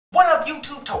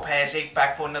YouTube? Topaz Jace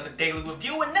back for another daily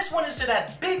review, and this one is to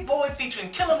that Big Boy featuring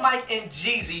Killa and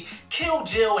Jeezy, Kill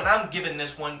Jill, and I'm giving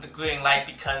this one the green light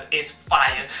because it's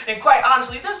fire. And quite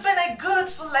honestly, there's been a good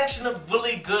selection of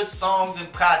really good songs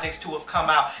and projects to have come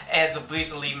out as of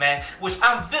recently, man, which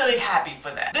I'm very happy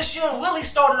for that. This year really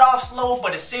started off slow,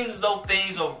 but it seems as though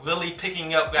things are really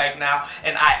picking up right now,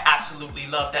 and I absolutely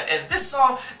love that. As this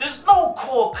song, there's no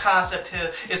core concept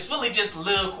here, it's really just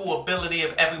lyrical ability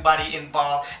of everybody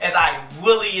involved, as I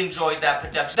really enjoyed that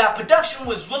production. That production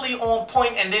was really on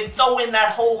point, and then throw in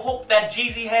that whole hook that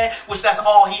Jeezy had, which that's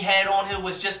all he had on here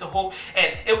was just the hook,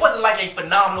 and it wasn't like a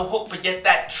phenomenal hook, but yet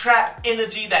that trap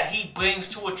energy that he brings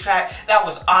to a track, that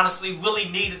was honestly really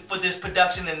needed for this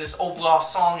production and this overall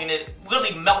song, and it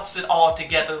really melts it all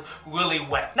together really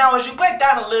well. Now, as you break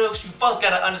down the lyrics, you first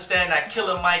gotta understand that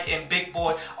Killa and Big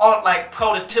Boy aren't like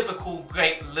prototypical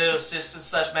great lyricists and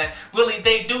such, man. Really,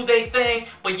 they do their thing,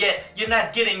 but yet you're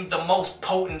not getting the most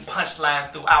potent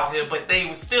punchlines throughout here, but they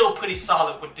were still pretty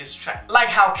solid with this track. Like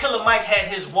how Killa had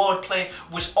his wordplay,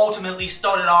 which ultimately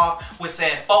started off with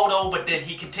saying photo, but then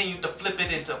he continued to flip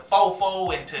it into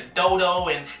fofo, into dodo,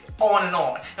 and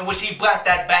on, in which he brought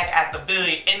that back at the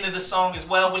very end of the song as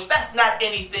well, which that's not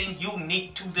anything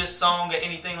unique to this song or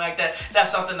anything like that.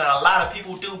 That's something that a lot of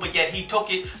people do, but yet he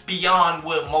took it beyond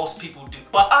where most people do.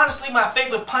 But honestly, my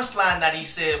favorite punchline that he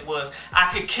said was,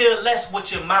 "I could care less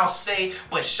what your mouth say,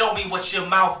 but show me what your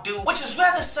mouth do," which is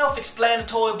rather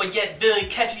self-explanatory, but yet very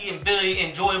catchy and very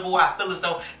enjoyable. I feel as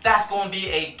though that's going to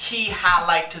be a key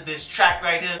highlight to this track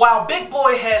right here. While Big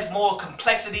Boy has more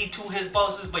complexity to his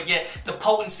verses, but yet the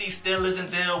potency still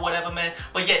isn't there or whatever, man,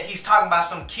 but yet he's talking about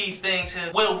some key things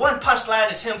here. Well, one punchline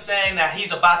is him saying that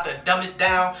he's about to dumb it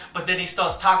down, but then he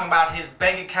starts talking about his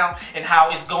bank account and how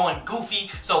it's going goofy,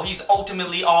 so he's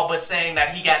ultimately all but saying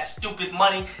that he got stupid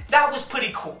money. That was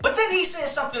pretty cool. But then he said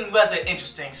something rather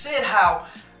interesting. Said how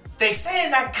they saying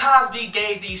that Cosby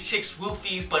gave these chicks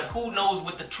roofies, but who knows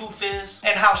what the truth is?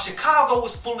 And how Chicago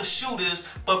is full of shooters,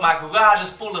 but my garage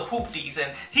is full of hoopties.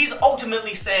 And he's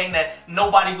ultimately saying that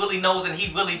nobody really knows, and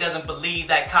he really doesn't believe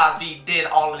that Cosby did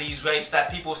all of these rapes that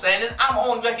people are saying. And I'm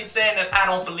on record saying that I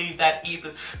don't believe that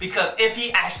either, because if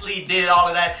he actually did all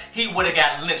of that, he would have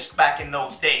got lynched back in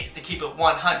those days, to keep it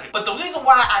 100. But the reason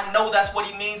why I know that's what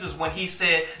he means is when he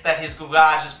said that his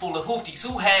garage is full of hoopties.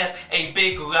 Who has a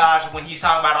big garage when he's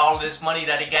talking about all of this money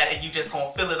that he got and you just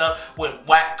gonna fill it up with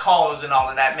whack cars and all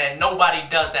of that, man? Nobody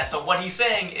does that. So what he's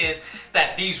saying is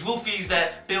that these roofies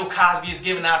that Bill Cosby is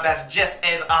giving out, that's just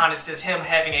as honest as him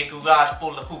having a garage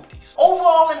full of hoopties.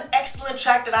 Overall, an excellent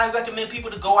track that I recommend people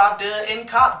to go out there and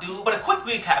cop, dude. But a quick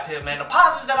recap here, man. The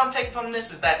positives that I'm taking from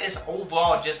this is that it's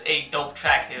overall just a dope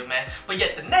track here, man. But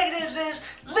yet the negatives is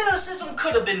lyricism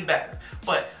could have been better.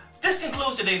 But this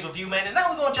concludes today's review, man, and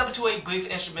now we're going to jump into a brief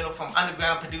instrumental from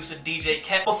underground producer DJ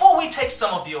Cat before we take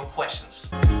some of your questions.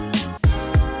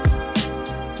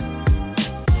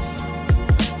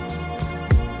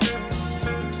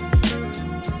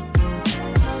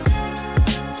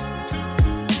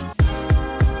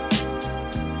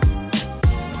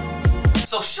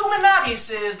 So Shumanagi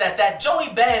says that Joey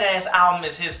Badass album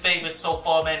is his favorite so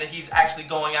far, man, that he's actually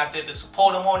going out there to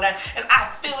support him on that. And I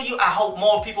feel you. I hope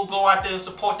more people go out there and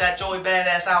support that Joey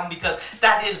Badass album, because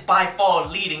that is by far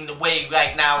leading the way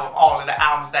right now of all of the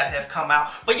albums that have come out.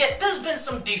 But yet there's been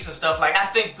some decent stuff. Like I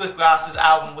think Rick Ross's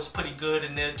album was pretty good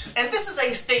in there too. And this is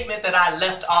a statement that I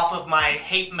left off of my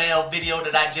hate mail video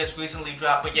that I just recently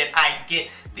dropped, but yet I get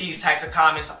these types of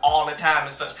comments all the time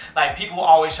and such. Like people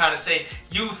always trying to say,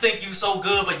 you think you so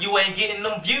good, but you ain't getting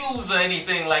them views or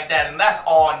anything like that, and that's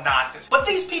all nonsense. But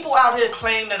these people out here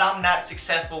claim that I'm not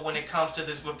successful when it comes to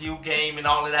this review game and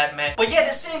all of that, man. But yet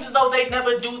it seems as though they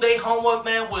never do their homework,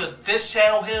 man. With this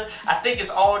channel here, I think it's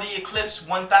already eclipsed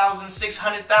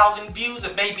 1,600,000 views.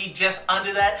 It may be just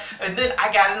under that. And then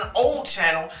I got an old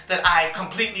channel that I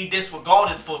completely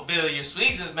disregarded for various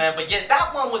reasons, man. But yet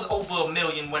that one was over 1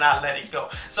 million when I let it go.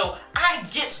 So I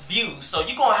get views, so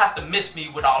you're gonna have to miss me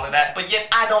with all of that, but yet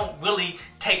I don't really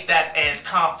take that as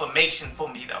confirmation for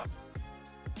me though.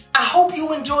 I hope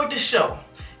you enjoyed the show.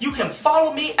 You can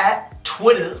follow me at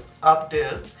Twitter up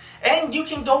there, and you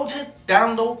can go to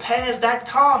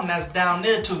downloadpaz.com, that's down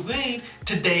there, to read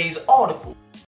today's article.